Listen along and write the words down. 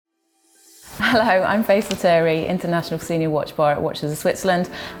Hello, I'm Faith Leteri, International Senior Watch Buyer at Watches of Switzerland,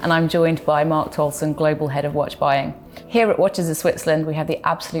 and I'm joined by Mark Tolson, Global Head of Watch Buying. Here at Watches of Switzerland, we have the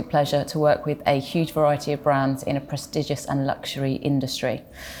absolute pleasure to work with a huge variety of brands in a prestigious and luxury industry.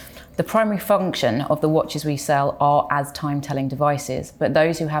 The primary function of the watches we sell are as time-telling devices, but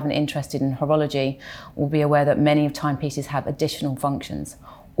those who haven't interested in horology will be aware that many of timepieces have additional functions,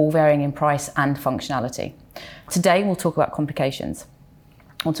 all varying in price and functionality. Today, we'll talk about complications.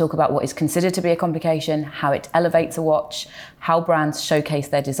 We'll talk about what is considered to be a complication, how it elevates a watch, how brands showcase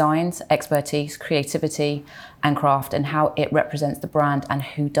their designs, expertise, creativity, and craft, and how it represents the brand and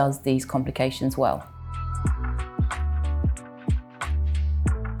who does these complications well.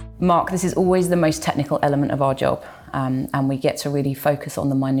 Mark, this is always the most technical element of our job, and we get to really focus on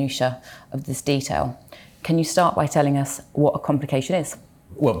the minutiae of this detail. Can you start by telling us what a complication is?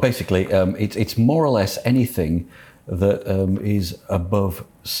 Well, basically, it's more or less anything that is above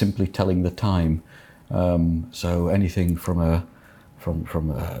simply telling the time. So anything from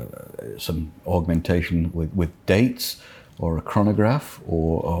some augmentation with dates, or a chronograph,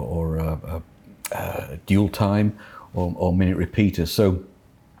 or a dual time, or minute repeaters. So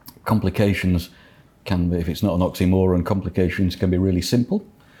complications can be, if it's not an oxymoron, complications can be really simple,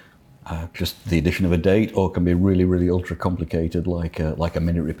 just the addition of a date, or can be really, really ultra complicated, like a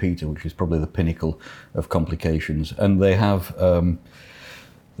minute repeater, which is probably the pinnacle of complications. And they have a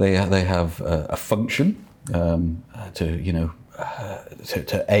function to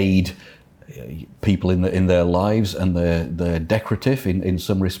aid people in their lives, and they're decorative in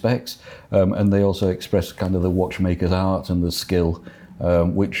some respects, and they also express kind of the watchmaker's art and the skill,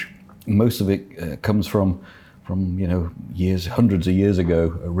 which most of it comes from years, hundreds of years ago,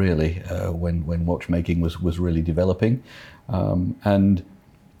 really, when watchmaking was really developing, and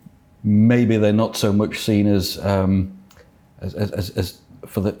maybe they're not so much seen as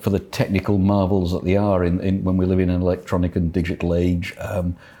for the technical marvels that they are in when we live in an electronic and digital age,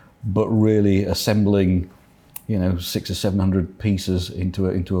 but really assembling 600 or 700 pieces into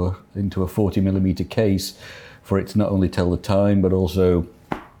a 40mm case for it to not only tell the time but also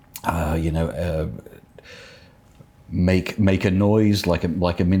make a noise like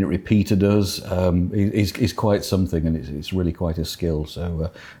a minute repeater does, is quite something, and it's really quite a skill.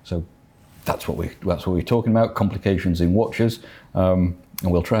 So that's what we're talking about, complications in watches, and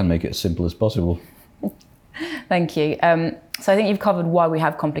we'll try and make it as simple as possible. Thank you. So I think you've covered why we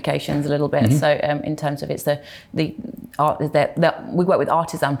have complications a little bit. Mm-hmm. So in terms of it's the art, we work with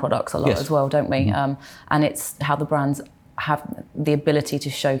artisan products a lot, yes, as well, don't we? Mm-hmm. And it's how the brands have the ability to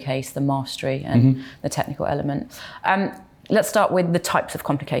showcase the mastery and mm-hmm. the technical element. Let's start with the types of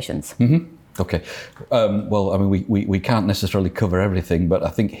complications. Mm-hmm. Okay. Well, I mean, we can't necessarily cover everything, but I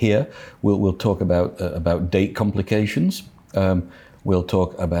think here we'll talk about date complications. We'll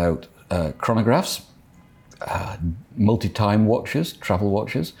talk about chronographs, multi-time watches, travel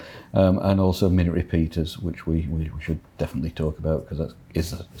watches, and also minute repeaters, which we should definitely talk about, because that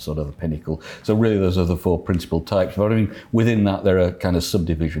is sort of the pinnacle. So really those are the four principal types, but I mean within that there are kind of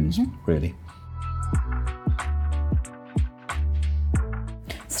subdivisions, mm-hmm. really.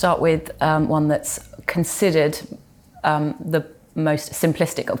 Start with one that's considered the most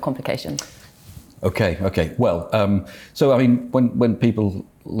simplistic of complications. Okay. Well, so I mean, when people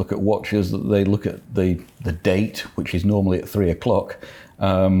look at watches, they look at the date, which is normally at 3 o'clock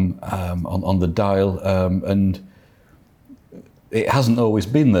on the dial, and it hasn't always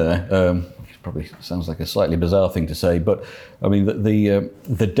been there. Which probably sounds like a slightly bizarre thing to say, but I mean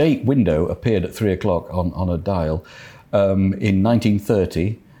the date window appeared at 3 o'clock on a dial in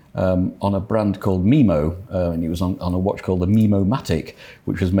 1930. On a brand called Mimo, and it was on a watch called the Mimo-Matic,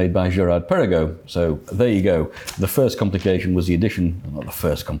 which was made by Girard-Perregaux. So there you go. The first complication was the addition, not the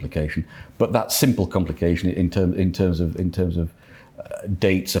first complication, but that simple complication in terms of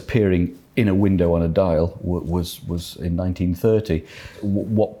dates appearing in a window on a dial was in 1930.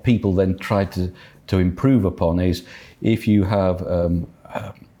 What people then tried to improve upon is if you have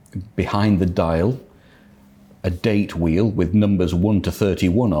behind the dial a date wheel with numbers 1 to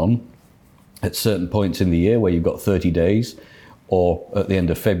 31 on at certain points in the year where you've got 30 days, or at the end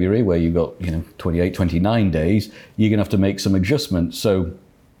of February where you've got 28, 29 days, you're going to have to make some adjustments. So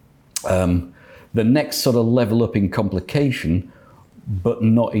the next sort of level up in complication, but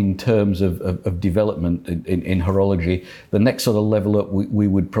not in terms of development in horology, the next sort of level up we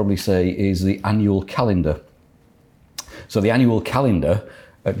would probably say is the annual calendar. So the annual calendar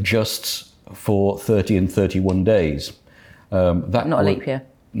adjusts for 30 and 31 days. Not a leap year.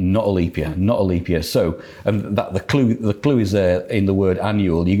 Not a leap year. So, and that the clue is there in the word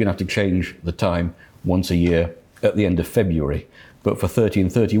annual. You're going to have to change the time once a year at the end of February. But for 30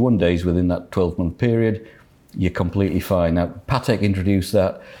 and 31 days within that 12-month period, you're completely fine. Now, Patek introduced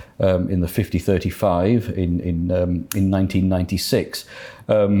that in the 5035 in 1996,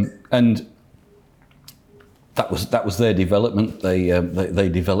 and that was their development. They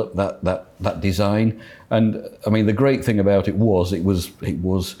developed that design, and I mean the great thing about it was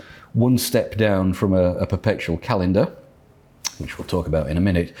one step down from a perpetual calendar, which we'll talk about in a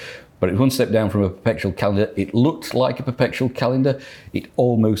minute. But it was one step down from a perpetual calendar. It looked like a perpetual calendar. It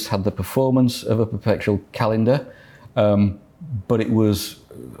almost had the performance of a perpetual calendar, but it was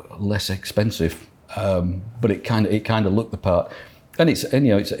less expensive. But it kind of looked the part, and it's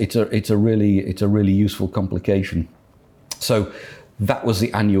a really useful complication. So that was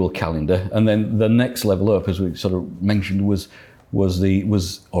the annual calendar, and then the next level up, as we sort of mentioned, is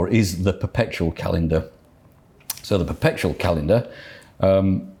the perpetual calendar. So the perpetual calendar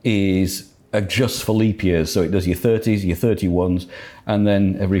is adjusts for leap years. So it does your 30s, your 31s, and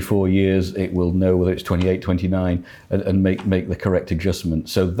then every 4 years it will know whether it's 28, 29, and make the correct adjustment.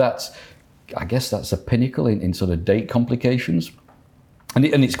 So I guess that's a pinnacle in sort of date complications. And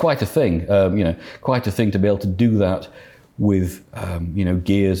it's quite a thing, quite a thing to be able to do that with,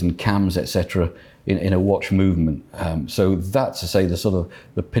 gears and cams, etc., in a watch movement. So that's, to say, the sort of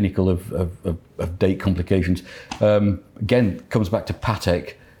the pinnacle of date complications. Again, comes back to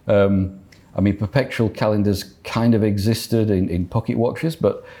Patek. Perpetual calendars kind of existed in pocket watches,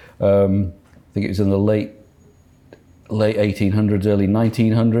 but I think it was in the late 1800s, early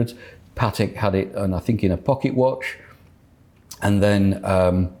 1900s. Patek had it, and I think in a pocket watch. And then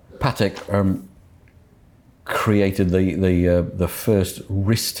Patek created the first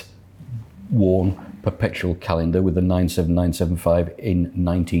wrist-worn perpetual calendar with the 97975 in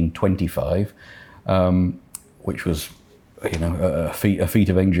 1925, which was a feat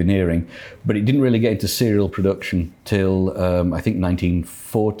of engineering. But it didn't really get into serial production till I think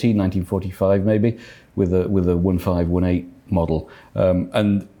 1945 maybe, with a 1518 model.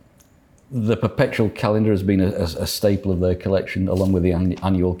 And the perpetual calendar has been a staple of their collection, along with the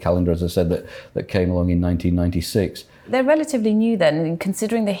annual calendar, as I said, that came along in 1996. They're relatively new then, and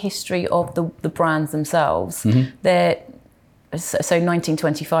considering the history of the brands themselves. Mm-hmm. So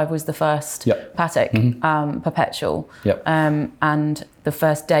 1925 was the first Patek perpetual, and the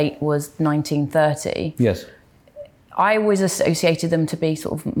first date was 1930. Yes. I always associated them to be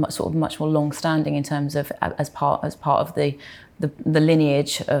sort of much more long-standing in terms of as part of the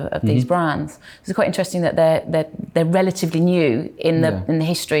lineage of these brands. So it's quite interesting that they're relatively new in the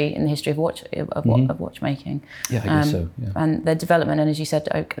history of watchmaking. Yeah, I guess so. Yeah. And their development, and as you said,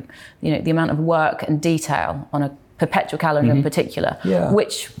 the amount of work and detail on a perpetual calendar in particular,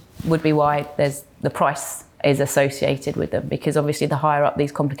 which would be why the price is associated with them, because obviously the higher up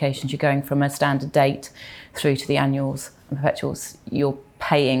these complications you're going, from a standard date through to the annuals and perpetuals, you're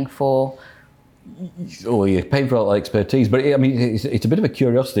paying for. Or you're paying for all that expertise. But I mean, it's a bit of a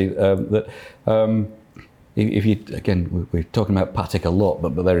curiosity that if you, again, we're talking about Patek a lot,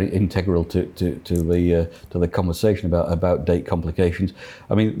 but they're integral to the conversation about date complications.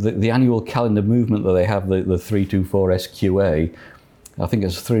 I mean, the annual calendar movement that they have, the 324 SQA, I think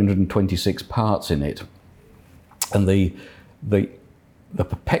there's 326 parts in it, and the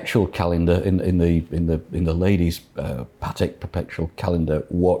perpetual calendar in the ladies' Patek perpetual calendar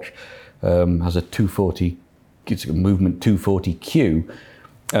watch has a 240, it's a movement 240Q,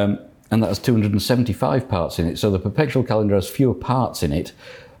 and that has 275 parts in it. So the perpetual calendar has fewer parts in it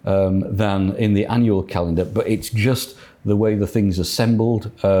than in the annual calendar, but it's just the way the thing's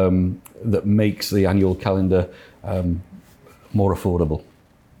assembled that makes the annual calendar more affordable.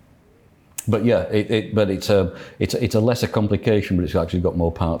 But yeah, it's a lesser complication, but it's actually got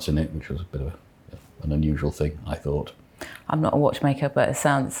more parts in it, which was a bit of an unusual thing, I thought. I'm not a watchmaker, but it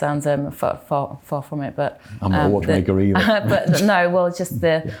sounds far from it. But I'm not a watchmaker either. But no, well, it's just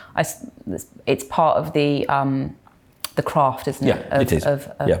it's part of the craft, isn't it? Yeah, it is.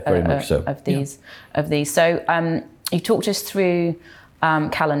 Very much so. Of these. So you talked us through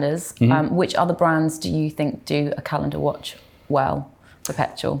calendars. Which other brands do you think do a calendar watch well,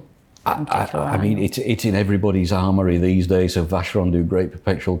 perpetual? I mean, it's in everybody's armoury these days. So Vacheron do great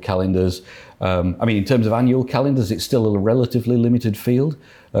perpetual calendars. I mean, in terms of annual calendars, it's still a relatively limited field.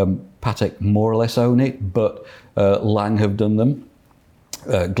 Patek more or less own it, but Lang have done them.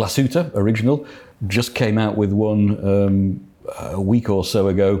 Glashütte, original, just came out with one a week or so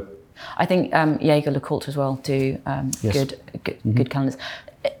ago. I think Jaeger-LeCoultre as well do good calendars.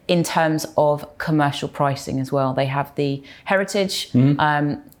 In terms of commercial pricing as well, they have the Heritage.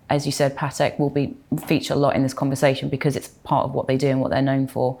 As you said, Patek will feature a lot in this conversation because it's part of what they do and what they're known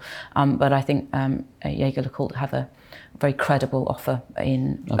for. But I think Jaeger-LeCoultre have very credible offer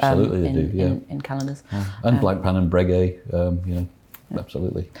in Absolutely, they do, yeah. in calendars. And Blancpain and Breguet,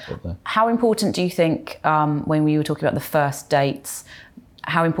 absolutely. How important do you think, when we were talking about the first dates,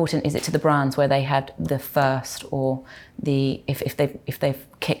 how important is it to the brands where they had the first, or if they've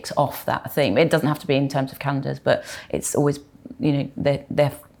kicked off that theme? It doesn't have to be in terms of calendars, but it's always,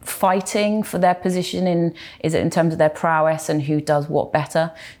 they're fighting for their position is it in terms of their prowess and who does what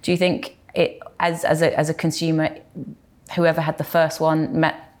better? Do you think it, as a consumer, whoever had the first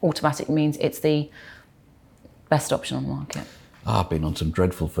one automatically means it's the best option on the market? I've been on some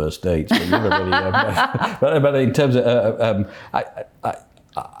dreadful first dates, but you never really. But in terms of,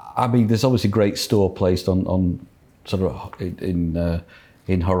 I mean, there's obviously great store placed on sort of in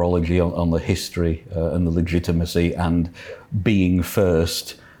horology on the history and the legitimacy and being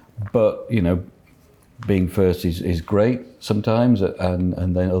first. But being first is great sometimes,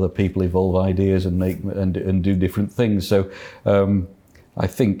 and then other people evolve ideas and make and do different things. So I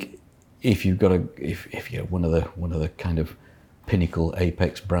think if you've got if you're one of the kind of pinnacle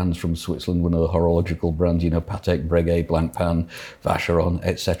apex brands from Switzerland, one of the horological brands, Patek, Breguet, Blancpain, Vacheron,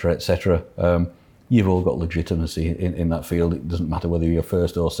 etc., you've all got legitimacy in that field. It doesn't matter whether you're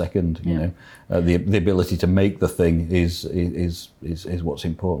first or second. The ability to make the thing is what's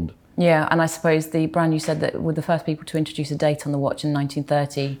important. Yeah, and I suppose the brand you said that were the first people to introduce a date on the watch in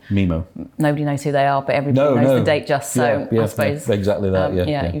 1930. Mimo. Nobody knows who they are, but everybody knows the date just so. Yeah, I suppose exactly that.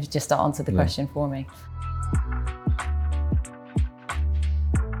 You've just answered the question for me.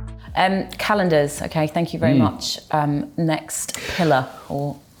 Calendars. Okay, thank you very much. Next pillar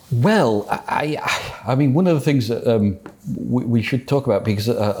or. Well, I mean, one of the things that we should talk about, because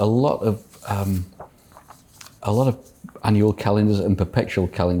a lot of annual calendars and perpetual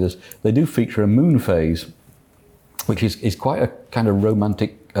calendars, they do feature a moon phase, which is quite a kind of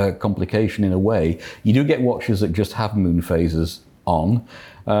romantic complication in a way. You do get watches that just have moon phases on,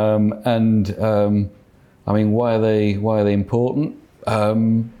 I mean, why are they important?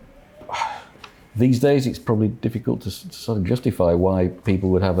 These days, it's probably difficult to sort of justify why people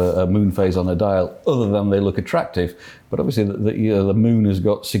would have a moon phase on a dial, other than they look attractive. But obviously, the moon has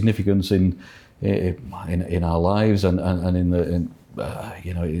got significance in our lives and in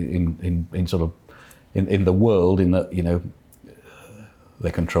the world, in that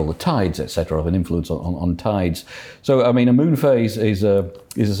they control the tides, etc., have an influence on tides. So I mean, a moon phase is a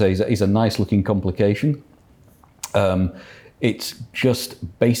nice looking complication. It's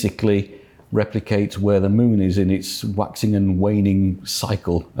just basically replicates where the moon is in its waxing and waning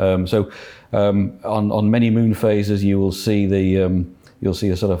cycle. On many moon phases, you will see you'll see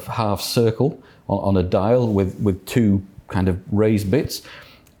a sort of half circle on a dial with two kind of raised bits.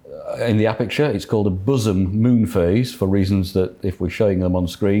 In the aperture, it's called a bosom moon phase, for reasons that, if we're showing them on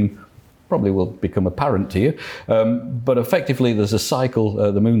screen, probably will become apparent to you. But effectively, there's a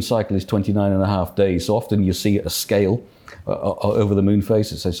cycle. The moon cycle is 29.5 days. So often you see a scale over the moon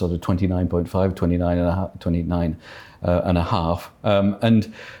phase. It's sort of 29.5, 29 and a half.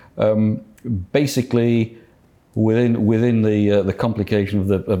 Basically, within the complication of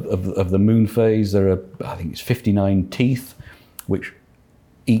the moon phase, there are, I think it's 59 teeth, which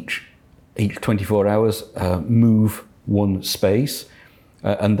each 24 hours move one space,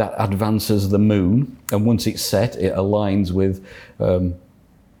 and that advances the moon. And once it's set, it aligns with.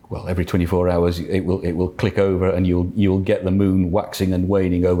 Every 24 hours it will click over, and you'll get the moon waxing and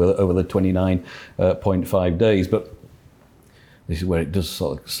waning over the 29.5 days. But this is where it does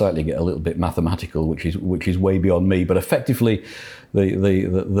sort of slightly get a little bit mathematical, which is way beyond me. But effectively,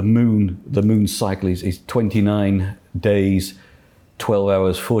 the moon cycle is 29 days, 12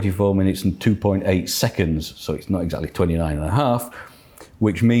 hours, 44 minutes, and 2.8 seconds. So it's not exactly 29 and a half,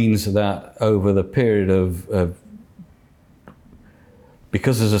 which means that over the period of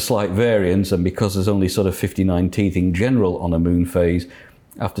because there's a slight variance, and because there's only sort of 59 teeth in general on a moon phase,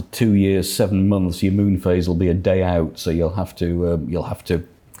 after 2 years, 7 months, your moon phase will be a day out. So you'll have to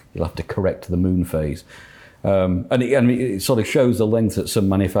correct the moon phase, and it sort of shows the length that some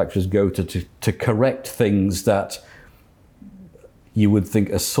manufacturers go to correct things that you would think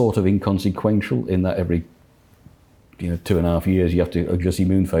are sort of inconsequential, in that every 2.5 years you have to adjust your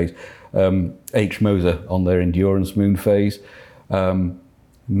moon phase. H. Moser, on their endurance moon phase,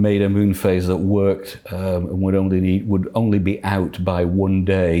 made a moon phase that worked and would only be out by 1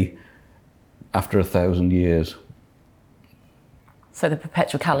 day after 1,000 years. So the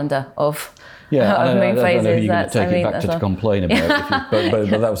perpetual calendar of moon phases. I don't know if you're going to take it back to complain about it,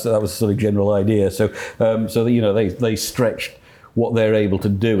 but that was the sort of general idea. So they stretched what they're able to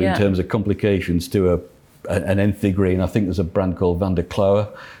do in terms of complications to an nth degree. And I think there's a brand called Van der Klauwe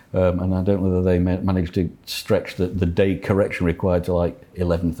and I don't know whether they managed to stretch the date correction required to like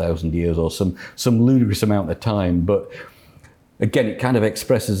 11,000 years or some ludicrous amount of time. But again, it kind of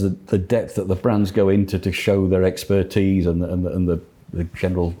expresses the depth that the brands go into to show their expertise and the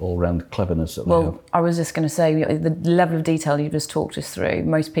general all-round cleverness that they have. Well, I was just going to say, the level of detail you just talked us through,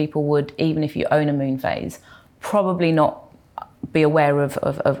 most people would, even if you own a moon phase, probably not be aware of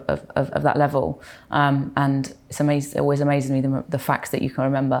that level. And it always amazes me the facts that you can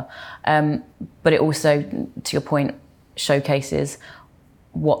remember. But it also, to your point, showcases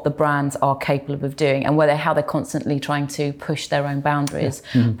what the brands are capable of doing and how they're constantly trying to push their own boundaries,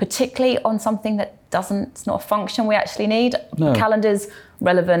 particularly on something that it's not a function we actually need. No. Calendars,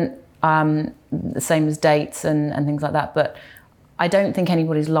 relevant, the same as dates and things like that. But I don't think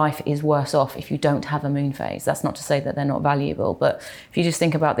anybody's life is worse off if you don't have a moon phase. That's not to say that they're not valuable, but if you just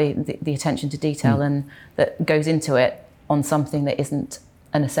think about the attention to detail and that goes into it on something that isn't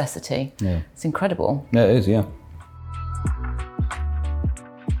a necessity, it's incredible. Yeah, it is, yeah.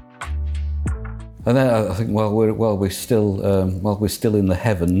 And then I think while we're still in the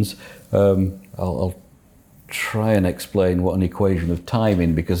heavens, I'll try and explain what an equation of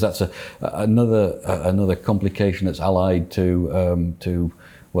timing, because that's another complication that's allied to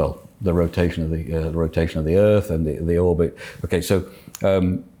the rotation of the Earth and the orbit. Okay, so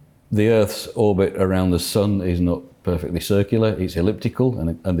the Earth's orbit around the Sun is not perfectly circular; it's elliptical,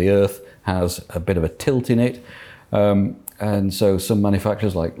 and the Earth has a bit of a tilt in it. And so some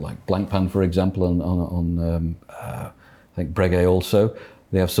manufacturers, like Blancpain, for example, on I think Breguet also,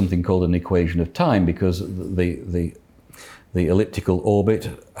 they have something called an equation of time, because the elliptical orbit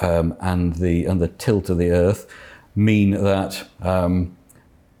and the tilt of the Earth mean that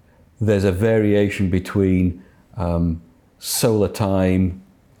there's a variation between solar time,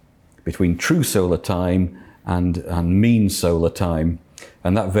 between true solar time and mean solar time,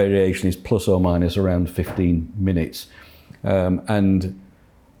 and that variation is plus or minus around 15 minutes. And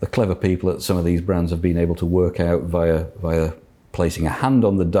the clever people at some of these brands have been able to work out via placing a hand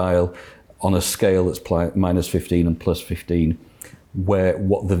on the dial on a scale that's minus 15 and plus 15,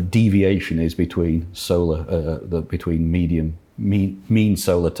 what the deviation is between between mean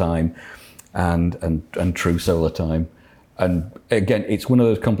solar time and true solar time. And again, it's one of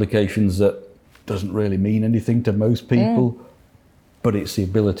those complications that doesn't really mean anything to most people. But it's the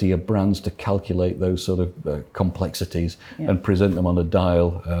ability of brands to calculate those sort of complexities and present them on a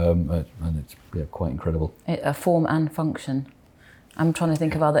dial, and it's quite incredible. A form and function. I'm trying to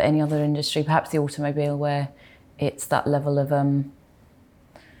think of any other industry, perhaps the automobile, where it's that level of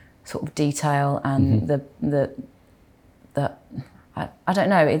sort of detail and the I don't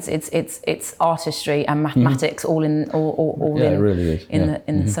know. It's artistry and mathematics all in it really is.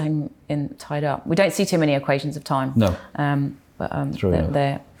 The same tied up. We don't see too many equations of time. No. But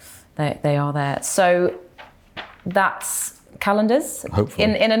they are there. So that's calendars. Hopefully.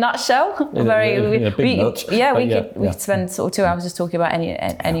 In a nutshell. In a big nut. We could spend sort of 2 hours just talking about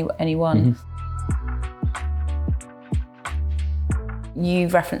any one.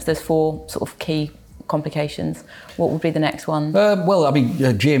 You've referenced those 4 sort of key complications. What would be the next one? Well, I mean,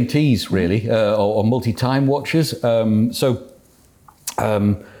 GMTs really, or multi-time watches. I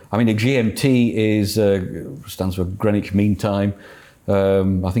mean, a GMT stands for Greenwich Mean Time.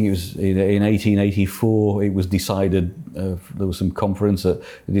 I think it was in 1884. It was decided. There was some conference that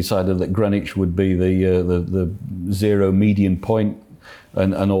decided that Greenwich would be the zero median point,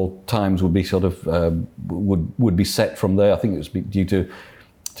 and all times would be sort of would be set from there. I think it was due to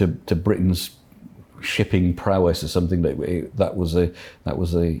Britain's shipping prowess or something. That was the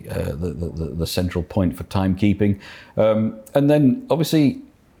central point for timekeeping, and then obviously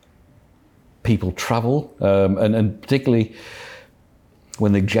people travel, and particularly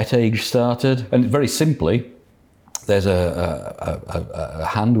when the jet age started. And very simply, there's a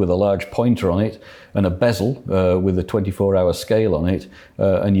hand with a large pointer on it and a bezel with a 24-hour scale on it,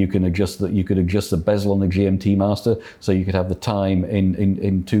 and you could adjust the bezel on the GMT Master, so you could have the time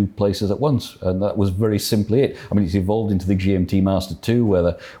in 2 places at once. And that was very simply it. I mean, it's evolved into the GMT Master 2,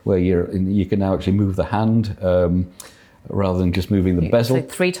 where you can now actually move the hand rather than just moving the bezel. So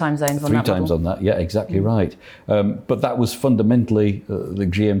 3 time zones on that. 3 times on that, yeah, exactly right. But that was fundamentally the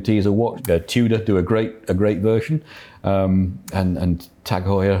GMT as a watch. Tudor do a great version, and Tag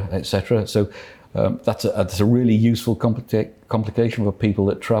Heuer, etc. So that's a really useful complication for people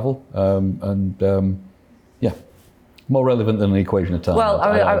that travel, more relevant than an equation of time. Well,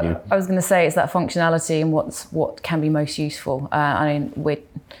 I was going to say it's that functionality and what can be most useful. I mean, we're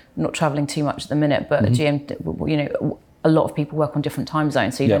not travelling too much at the minute, but GMT, a lot of people work on different time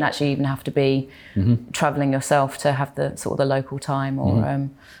zones, so you don't actually even have to be travelling yourself to have the sort of the local time or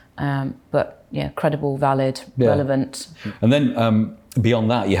but yeah, credible, valid, relevant. And then beyond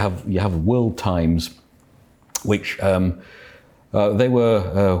that, you have World Times, which they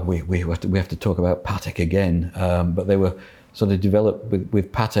were. We have to talk about Patek again, but they were sort of developed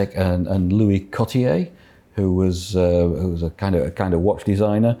with Patek and Louis Cotier, who was a kind of watch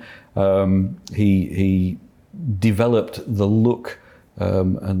designer. He developed the look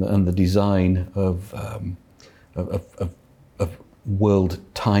and the design of world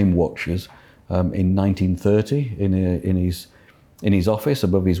time watches in 1930 in his office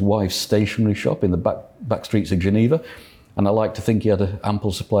above his wife's stationery shop in the back streets of Geneva. And I like to think he had an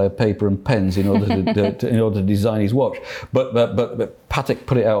ample supply of paper and pens in order to design his watch. But Patek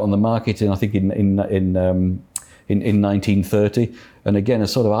put it out on the market I think in 1930. And again, a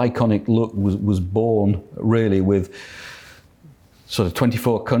sort of iconic look was born really with sort of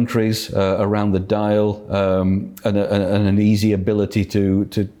 24 countries around the dial, and an easy ability to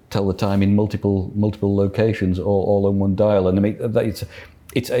tell the time in multiple locations, all on one dial. And I mean,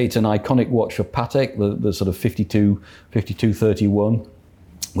 it's an iconic watch for Patek, the sort of 5231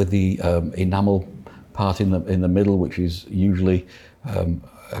 with the enamel part in the middle, which is usually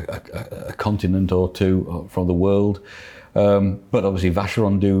a continent or two from the world. But obviously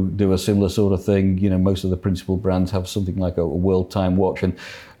Vacheron do a similar sort of thing. You know, most of the principal brands have something like a world time watch, and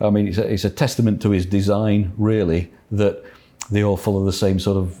I mean it's a testament to his design really that they all follow the same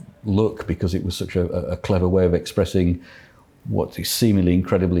sort of look, because it was such a clever way of expressing what is seemingly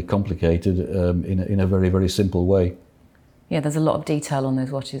incredibly complicated in a very, very simple way. Yeah, there's a lot of detail on those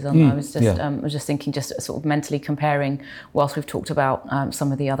watches. I was just thinking, just sort of mentally comparing. Whilst we've talked about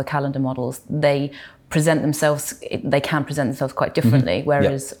some of the other calendar models, they can present themselves quite differently.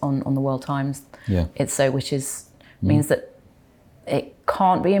 Whereas on the World Times, it's so, which means that it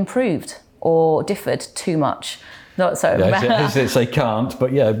can't be improved or differed too much. Not so. They can't,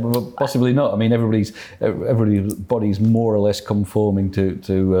 but possibly not. I mean, everybody's body's more or less conforming to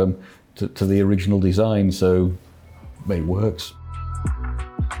the original design, so it works.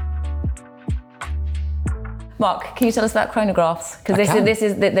 Mark, can you tell us about chronographs? Because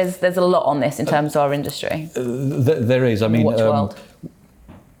there's a lot on this in terms of our industry. There is. I mean, watch world.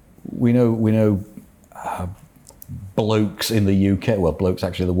 We know. Blokes in the UK, well, blokes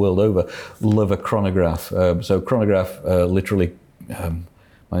actually the world over, love a chronograph. So chronograph, literally,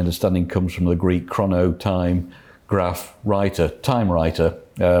 my understanding comes from the Greek chrono, time, graph, writer, time writer,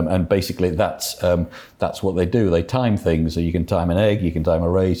 and basically that's what they do. They time things. So you can time an egg, you can time a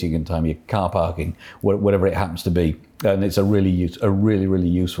race, you can time your car parking, whatever it happens to be, and it's a really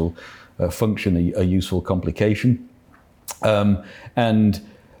useful function, a useful complication, and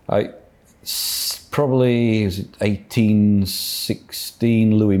probably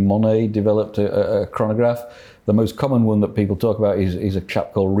 1816, Louis Monet developed a chronograph. The most common one that people talk about is a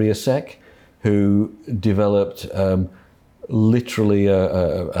chap called Riasec, who developed literally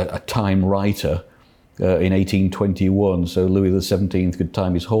a time writer in 1821. So Louis XVII could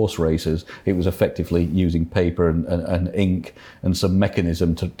time his horse races. It was effectively using paper and ink and some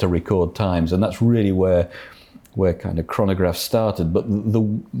mechanism to record times, and that's really where kind of chronographs started. But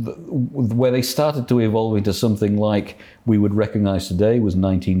where they started to evolve into something like we would recognize today was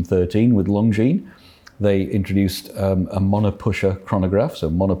 1913 with Longines. They introduced a monopusher chronograph, so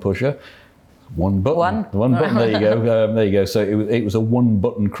monopusher, one button. One button, there you go. There you go. So it was a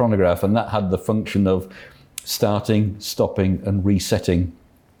one-button chronograph, and that had the function of starting, stopping, and resetting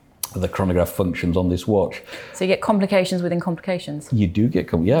the chronograph functions on this watch. So you get complications within complications? You do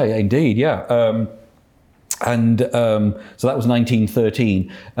get, indeed. And so that was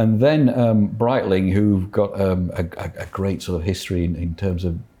 1913. And then Breitling, who've got a great sort of history in terms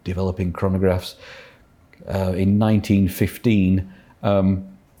of developing chronographs, in 1915,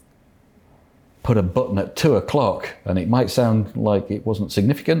 put a button at 2 o'clock. And it might sound like it wasn't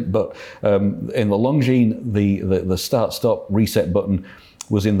significant, but in the Longines, the start-stop reset button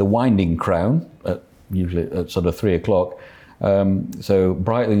was in the winding crown, usually at sort of 3 o'clock. So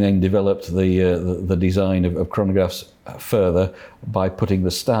Breitling then developed the design of chronographs further by putting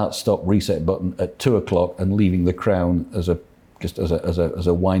the start-stop reset button at 2 o'clock and leaving the crown as a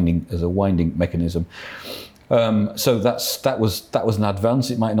winding mechanism. So that was an advance.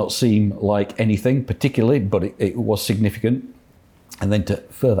 It might not seem like anything particularly, but it was significant. And then to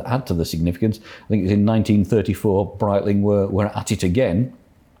further add to the significance, I think it was in 1934 Breitling were at it again,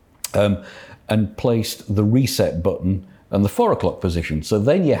 and placed the reset button and the 4 o'clock position. So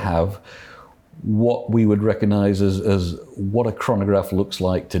then you have what we would recognize as what a chronograph looks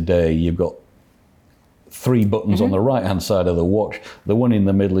like today. You've got 3 buttons on the right-hand side of the watch. The one in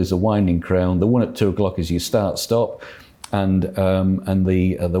the middle is a winding crown. The one at 2 o'clock is your start-stop. and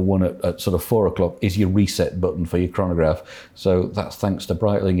the one at sort of 4 o'clock is your reset button for your chronograph. So that's thanks to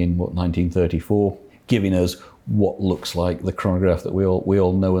Breitling in 1934, giving us what looks like the chronograph that we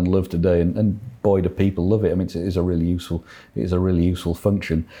all know and love today, and boy do people love it. I mean, it is a really useful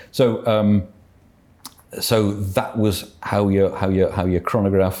function. So so that was how your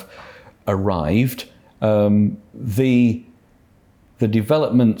chronograph arrived. The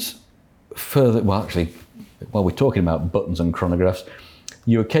development further, well, actually, while we're talking about buttons and chronographs,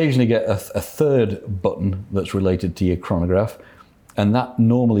 you occasionally get a third button that's related to your chronograph, and that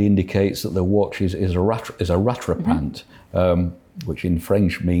normally indicates that the watch is a rattrapant, which in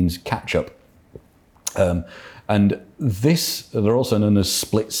French means catch up. And they're also known as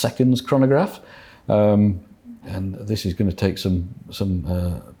split seconds chronograph, and this is going to take some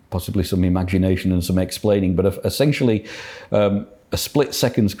possibly some imagination and some explaining, but essentially a split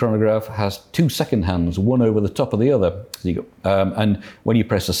seconds chronograph has 2 second hands, one over the top of the other. And when you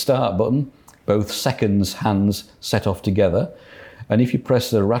press the start button, both seconds hands set off together. And if you press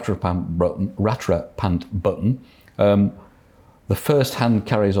the rattrapant button, the first hand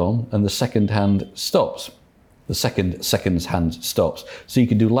carries on and the second hand stops. The seconds hand stops. So you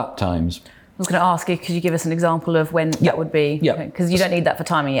can do lap times. I was going to ask you, could you give us an example of when that would be? Yeah. Because you don't need that for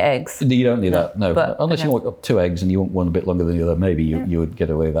timing your eggs. You don't need that, no. But, unless you want 2 eggs and you want one a bit longer than the other, maybe you would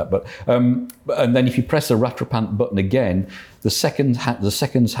get away with that. But and then if you press the rattrapant button again, the seconds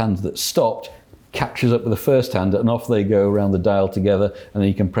hand that stopped catches up with the first hand, and off they go around the dial together, and then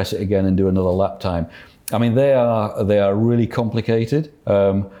you can press it again and do another lap time. I mean, they are really complicated,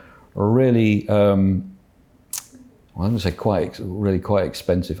 really. Well, I'm going to say quite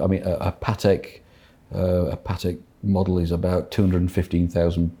expensive. I mean, a Patek model is about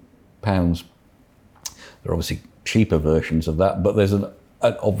 £215,000. There are obviously cheaper versions of that, but there's an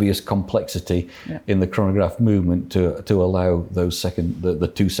obvious complexity in the chronograph movement to allow those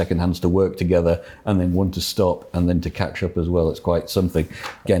the 2 second hands to work together, and then one to stop, and then to catch up as well. It's quite something.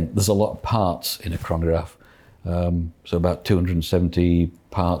 Again, there's a lot of parts in a chronograph. So about 270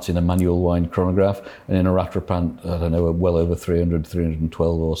 parts in a manual wind chronograph, and in a rattrapant, I don't know, well over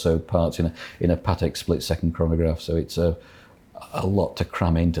 312 or so parts in a Patek split second chronograph. So it's a lot to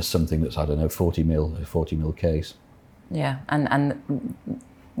cram into something that's, I don't know, 40 mil case. Yeah, and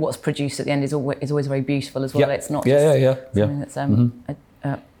what's produced at the end is always very beautiful as well. Yeah. It's not just something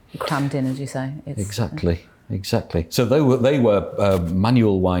that's crammed in, as you say. Exactly. So they were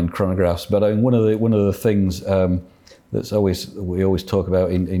manual wind chronographs, but one of the things that's we always talk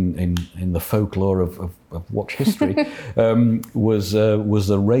about in the folklore of watch history was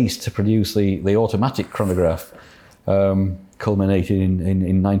the race to produce the automatic chronograph, culminated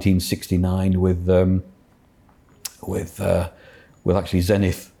in 1969 with actually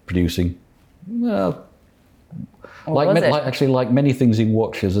Zenith producing. Well, like many things in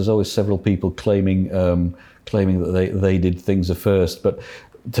watches, there's always several people claiming that they did things first. But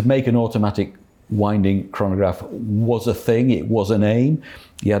to make an automatic winding chronograph was a thing. It was an aim.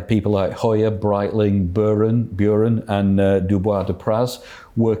 You had people like Hoyer, Breitling, Buren, and Dubois de Praz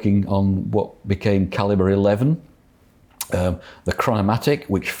working on what became Caliber 11. The Chronomatic,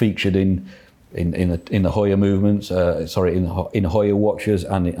 which featured in the Hoyer movements, in Hoyer watches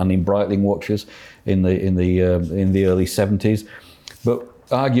and in Breitling watches in the early 70s. But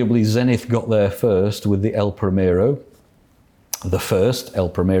arguably Zenith got there first with the El Primero, the first El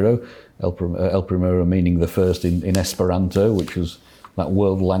Primero, El Primero meaning the first in Esperanto, which was that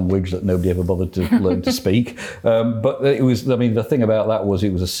world language that nobody ever bothered to learn to speak. But it was, I mean, the thing about that was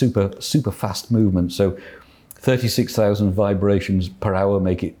it was a super fast movement. So 36,000 vibrations per hour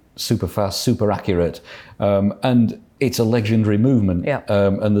make it super fast, super accurate, and it's a legendary movement. Yeah.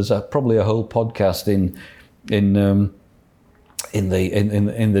 And there's probably a whole podcast in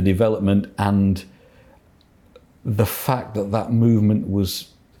the development and the fact that movement was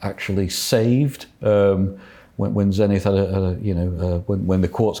actually saved when Zenith had when the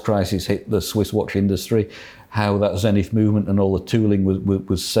quartz crisis hit the Swiss watch industry, how that Zenith movement and all the tooling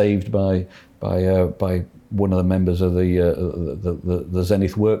was saved by one of the members of the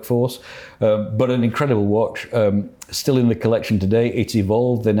Zenith workforce. But an incredible watch, still in the collection today. It's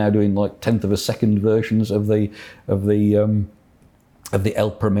evolved. They're now doing like 1/10 of a second versions of the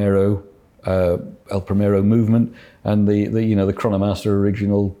El Primero movement, and the Chronomaster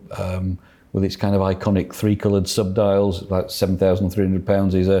original with its kind of iconic 3-coloured subdials, about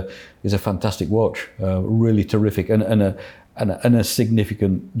 £7,300 is a fantastic watch, really terrific, and a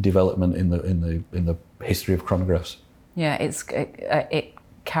significant development in the history of chronographs. Yeah, it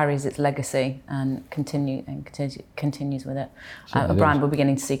carries its legacy and continues with it. A brand we're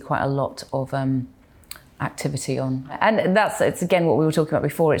beginning to see quite a lot of activity on. And it's again what we were talking about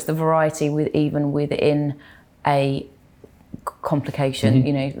before. It's the variety even within a complication.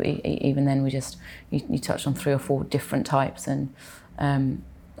 You know, even then you touched on 3 or 4 different types, and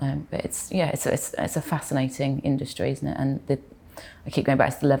but it's a fascinating industry, isn't it? And I keep going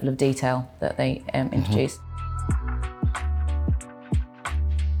back to the level of detail that they introduce.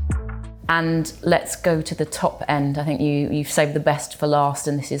 And let's go to the top end. I think you've saved the best for last,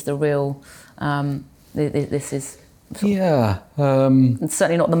 and this is the real. This is it's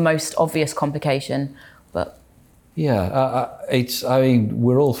certainly not the most obvious complication, but I mean,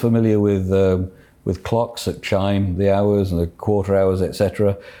 we're all familiar with clocks that chime the hours and the quarter hours,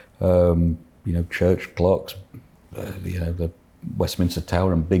 etc. You know, church clocks, you know, the Westminster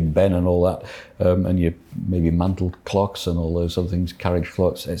Tower and Big Ben and all that, and you maybe mantle clocks and all those other things, carriage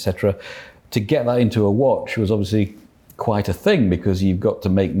clocks, etc. To get that into a watch was obviously quite a thing, because you've got to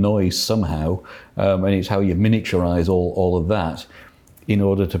make noise somehow, and it's how you miniaturize all of that in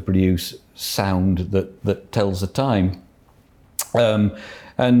order to produce sound that tells the time.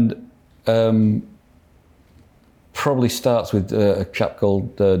 Probably starts with a chap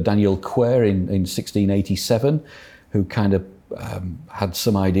called Daniel Quer in 1687, who kind of had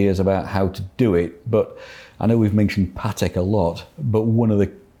some ideas about how to do it. But I know we've mentioned Patek a lot, but one of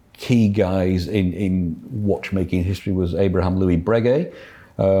the key guys in watchmaking history was Abraham Louis Breguet.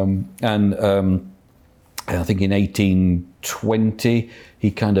 I think in 1820,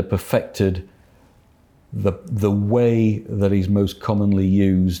 he kind of perfected the way that is most commonly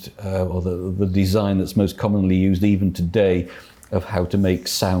used, or the design that's most commonly used even today, of how to make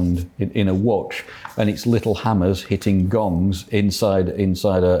sound in a watch. And it's little hammers hitting gongs inside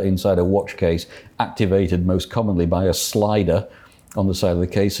a watch case, activated most commonly by a slider on the side of the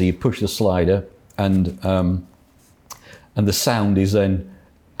case. So you push the slider, and the sound is then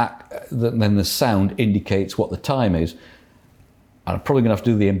the sound indicates what the time is. I'm probably going to have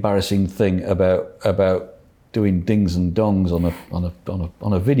to do the embarrassing thing about doing dings and dongs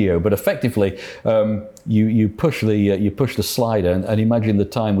on a video, but effectively you push the slider, and imagine the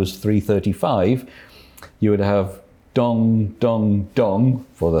time was 3:35. You would have dong dong dong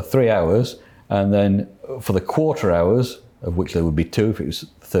for the 3 hours, and then for the quarter hours, of which there would be 2 if it was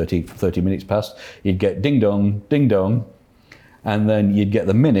 30 minutes past, you'd get ding dong, and then you'd get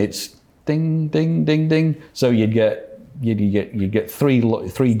the minutes, ding ding ding ding. So you'd get three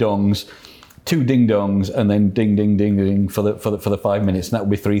dongs, 2 ding dongs, and then ding ding ding ding for the 5 minutes, and that would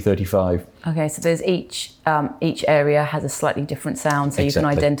be 3:35. Okay, so there's each area has a slightly different sound, so you can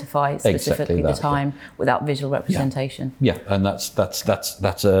identify specifically the time without visual representation. Yeah, and that's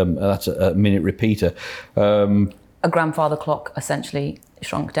a minute repeater. A grandfather clock essentially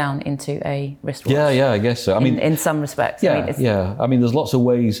shrunk down into a wristwatch. Yeah, I guess so. I mean, in some respects. I mean, there's lots of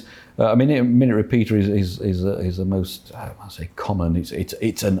ways. I mean, a minute repeater is the most, I say, common.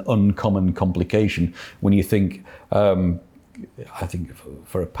 It's an uncommon complication when you think. I think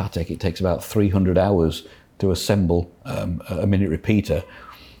for a Patek, it takes about 300 hours to assemble a minute repeater.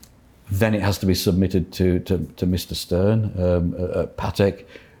 Then it has to be submitted to Mr. Stern at Patek,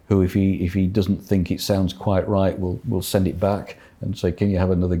 who, if he doesn't think it sounds quite right, will send it back and say, can you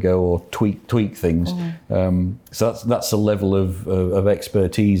have another go, or tweak things. So that's the level of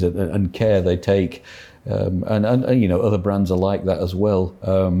expertise and care they take. And you know, other brands are like that as well.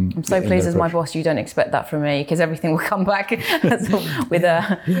 I'm so pleased as my boss you don't expect that from me, because everything will come back with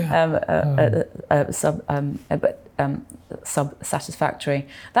sub-satisfactory.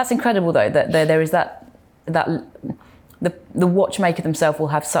 That's incredible though, that there is that the watchmaker themselves will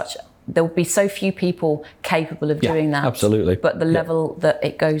have there will be so few people capable of doing that. Absolutely. But the level that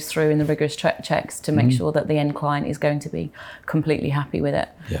it goes through in the rigorous checks to make sure that the end client is going to be completely happy with it.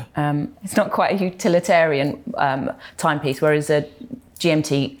 Yeah. It's not quite a utilitarian timepiece, whereas a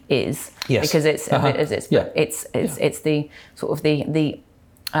GMT is. Yes. Because it's the sort of the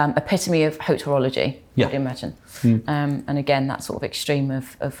epitome of haute horology, I'd imagine. And again, that sort of extreme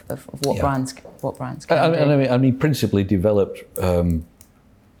of what brands can do. I mean, principally developed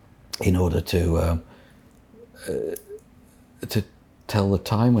in order to tell the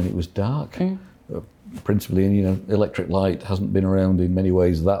time when it was dark. Principally, you know, electric light hasn't been around in many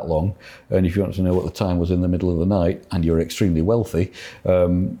ways that long, and if you want to know what the time was in the middle of the night, and you're extremely wealthy,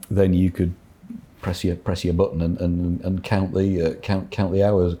 then you could press your button and count the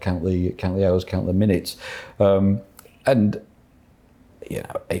hours, count the minutes, and you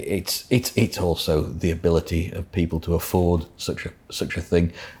know, it's also the ability of people to afford such a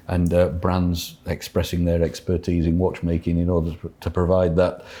thing, and brands expressing their expertise in watchmaking in order to provide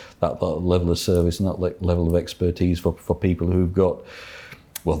that level of service and that level of expertise for people who've got,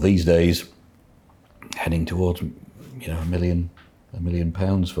 well, these days, heading towards, £1 million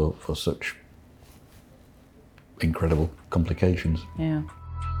for such incredible complications. Yeah.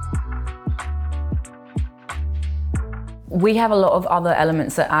 We have a lot of other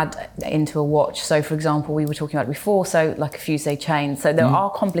elements that add into a watch. So for example, we were talking about before, so like a fusee chain. So there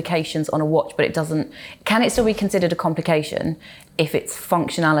are complications on a watch, but can it still be considered a complication if its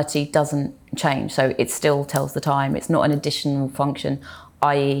functionality doesn't change? So it still tells the time, it's not an additional function,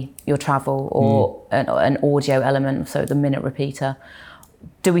 i.e. your travel or an audio element, so the minute repeater.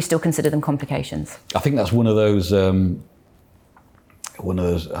 Do we still consider them complications? I think that's one of those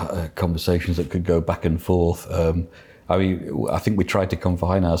conversations that could go back and forth. I think we tried to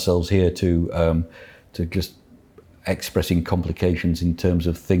confine ourselves here to just expressing complications in terms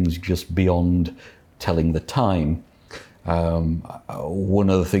of things just beyond telling the time. One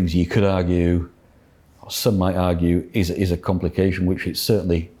of the things you could argue, or some might argue, is a complication, which is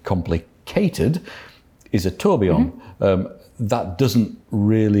certainly complicated, is a tourbillon. That doesn't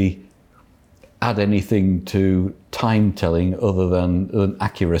really add anything to time telling other than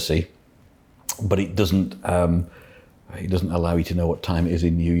accuracy, but it doesn't allow you to know what time it is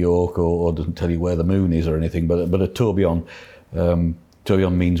in New York, or doesn't tell you where the moon is or anything. But a tourbillon,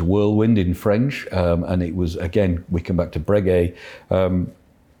 tourbillon means whirlwind in French, and it was, again, we come back to Breguet.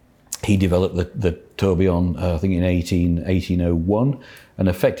 He developed the tourbillon, I think in 1801, and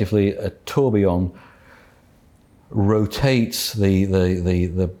effectively a tourbillon rotates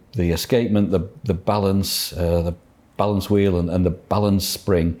the escapement, the balance wheel and the balance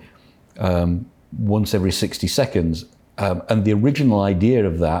spring once every 60 seconds. And the original idea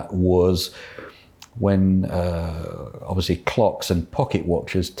of that was when obviously clocks and pocket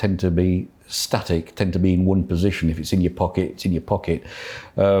watches tend to be static, tend to be in one position. If it's in your pocket, it's in your pocket,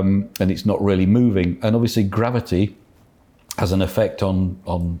 and it's not really moving. And obviously gravity has an effect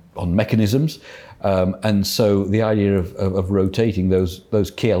on mechanisms. And so the idea of rotating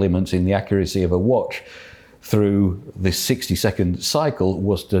those key elements in the accuracy of a watch through this 60-second cycle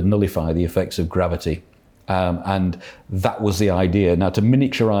was to nullify the effects of gravity. And that was the idea. Now, to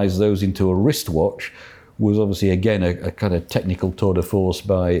miniaturize those into a wristwatch was obviously, again, a kind of technical tour de force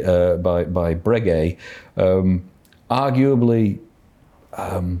by Breguet.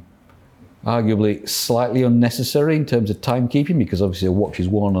 Arguably slightly unnecessary in terms of timekeeping, because obviously a watch is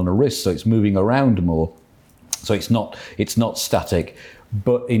worn on a wrist, so it's moving around more. So it's not static.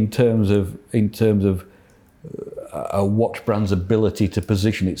 But in terms of a watch brand's ability to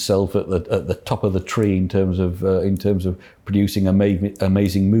position itself at the top of the tree in terms of producing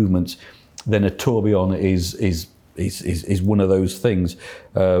amazing movements, then a tourbillon is one of those things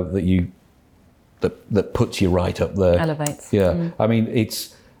that puts you right up there. Elevates. Yeah, I mean,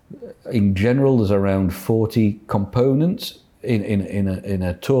 it's in general there's around 40 components in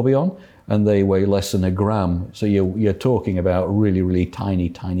a tourbillon, and they weigh less than a gram. So you're talking about really tiny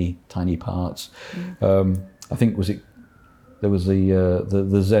parts. I think there was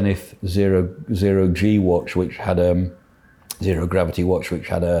the Zenith Zero G watch, which had zero gravity watch, which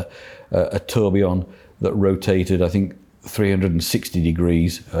had a tourbillon that rotated, I think, 360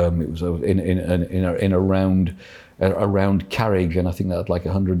 degrees. It was in a round carriage, and I think that had like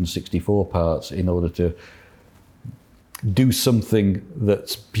 164 parts in order to do something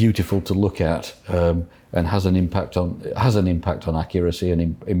that's beautiful to look at, and has an impact on accuracy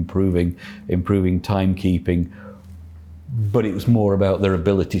and improving timekeeping. But it was more about their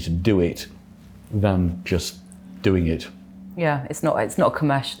ability to do it than just doing it. Yeah, it's not a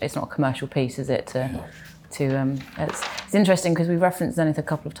commercial piece, is it? It's interesting because we referenced Zenith a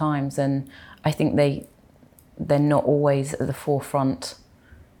couple of times, and I think they're not always at the forefront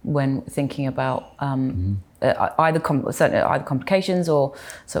when thinking about either complications or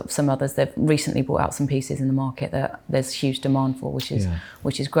sort of some others. They've recently brought out some pieces in the market that there's huge demand for, which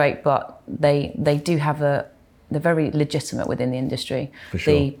is great. But they do have they're very legitimate within the industry. For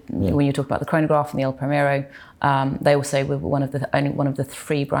sure. When you talk about the chronograph and the El Primero, they also were one of the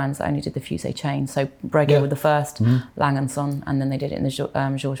three brands that only did the fusee chain. So Breguet were the first, Lange+Son, and then they did it in the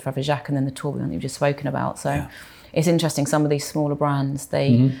Georges Favre-Jacques, and then the tourbillon that you've just spoken about. So it's interesting. Some of these smaller brands,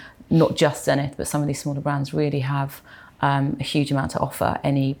 not just Zenith, but some of these smaller brands really have a huge amount to offer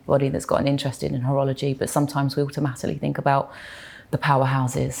anybody that's got an interest in horology. But sometimes we automatically think about the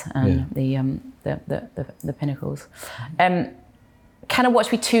powerhouses and the pinnacles. Can a watch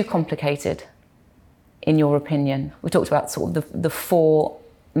be too complicated, in your opinion? We talked about sort of the four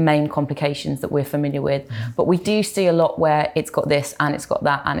main complications that we're familiar with, but we do see a lot where it's got this and it's got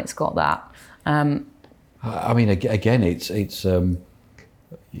that and it's got that. I mean, again, it's kind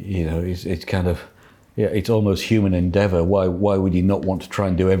of, yeah, it's almost human endeavour. Why would you not want to try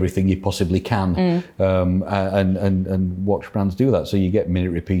and do everything you possibly can? And watch brands do that. So you get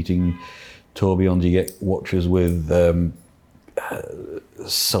minute repeating tourbillons, you get watches with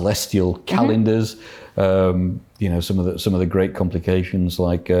celestial calendars. You know, some of the great complications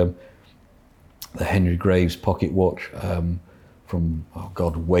like the Henry Graves pocket watch from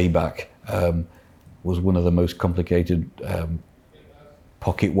way back was one of the most complicated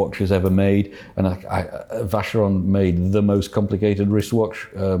pocket watches ever made, and Vacheron made the most complicated wristwatch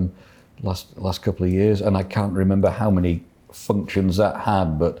last couple of years, and I can't remember how many functions that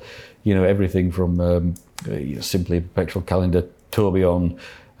had, but you know, everything from simply a perpetual calendar, tourbillon,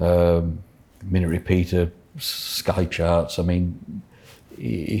 minute repeater, sky charts. I mean,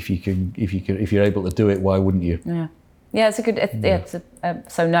 if you're able to do it, why wouldn't you? Yeah, it's a good.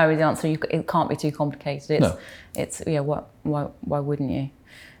 So no is the answer. It can't be too complicated. It's why wouldn't you?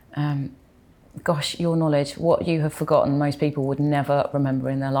 Gosh, your knowledge, what you have forgotten, most people would never remember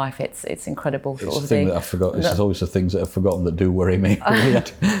in their life. It's incredible. It's the thing that I've forgotten. It's always the things that I've forgotten that do worry me.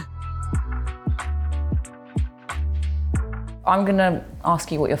 I'm going to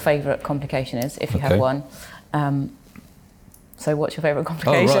ask you what your favourite complication is, if you have one. So, what's your favourite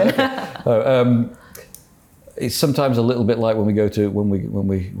complication? It's sometimes a little bit like when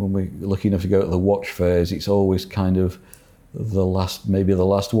we're lucky enough to go to the watch fairs. It's always kind of the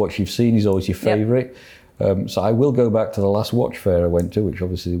last watch you've seen is always your favourite. So I will go back to the last watch fair I went to, which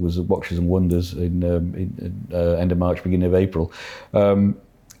obviously was Watches and Wonders in end of March, beginning of April, and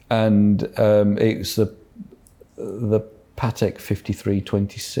it's the Patek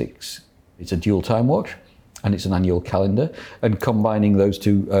 5326. It's a dual time watch, and it's an annual calendar. And combining those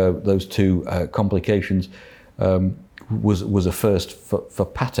two complications was a first for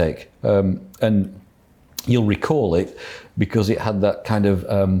Patek, and you'll recall it because it had that kind of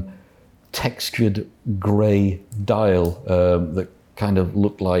textured grey dial that kind of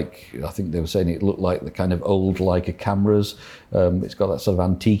looked like, I think they were saying it looked like the kind of old Leica cameras. It's got that sort of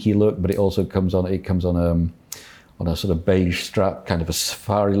antique look, but it also comes on a sort of beige strap, kind of a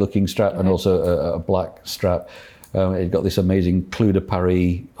safari-looking strap, and also a black strap. It got this amazing Clou de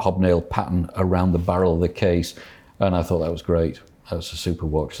Paris hobnail pattern around the barrel of the case, and I thought that was great. That was a super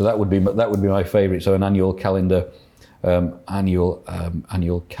watch. So that would be my favourite. So an annual calendar,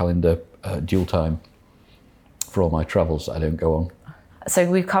 dual time for all my travels that I don't go on. So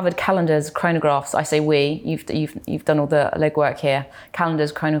we've covered calendars, chronographs. I say we. You've done all the legwork here.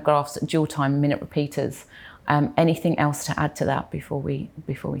 Calendars, chronographs, dual time, minute repeaters. Anything else to add to that before we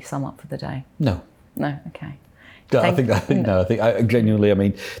sum up for the day? No. Okay. I think genuinely. I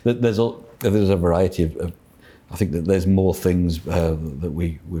mean, there's a variety of. I think that there's more things that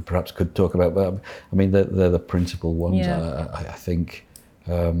we perhaps could talk about, but I mean they're the principal ones. Yeah. I think.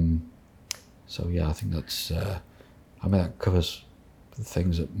 So yeah, I think that's. That covers the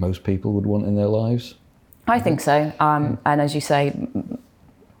things that most people would want in their lives. I think so, and as you say,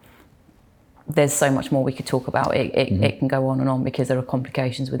 there's so much more we could talk about. It can go on and on because there are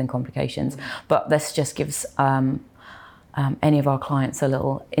complications within complications. But this just gives any of our clients a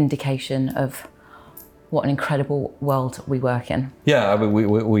little indication of what an incredible world we work in. Yeah, I mean,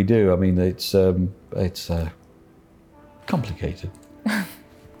 we do. I mean, it's complicated.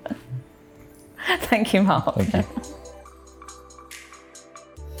 Thank you, Mark. Thank you.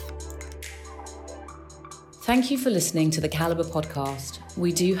 Thank you for listening to the Calibre podcast.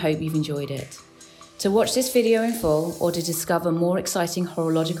 We do hope you've enjoyed it. To watch this video in full or to discover more exciting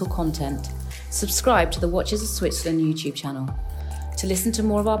horological content, subscribe to the Watches of Switzerland YouTube channel. To listen to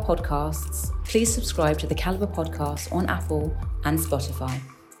more of our podcasts, please subscribe to the Calibre podcast on Apple and Spotify.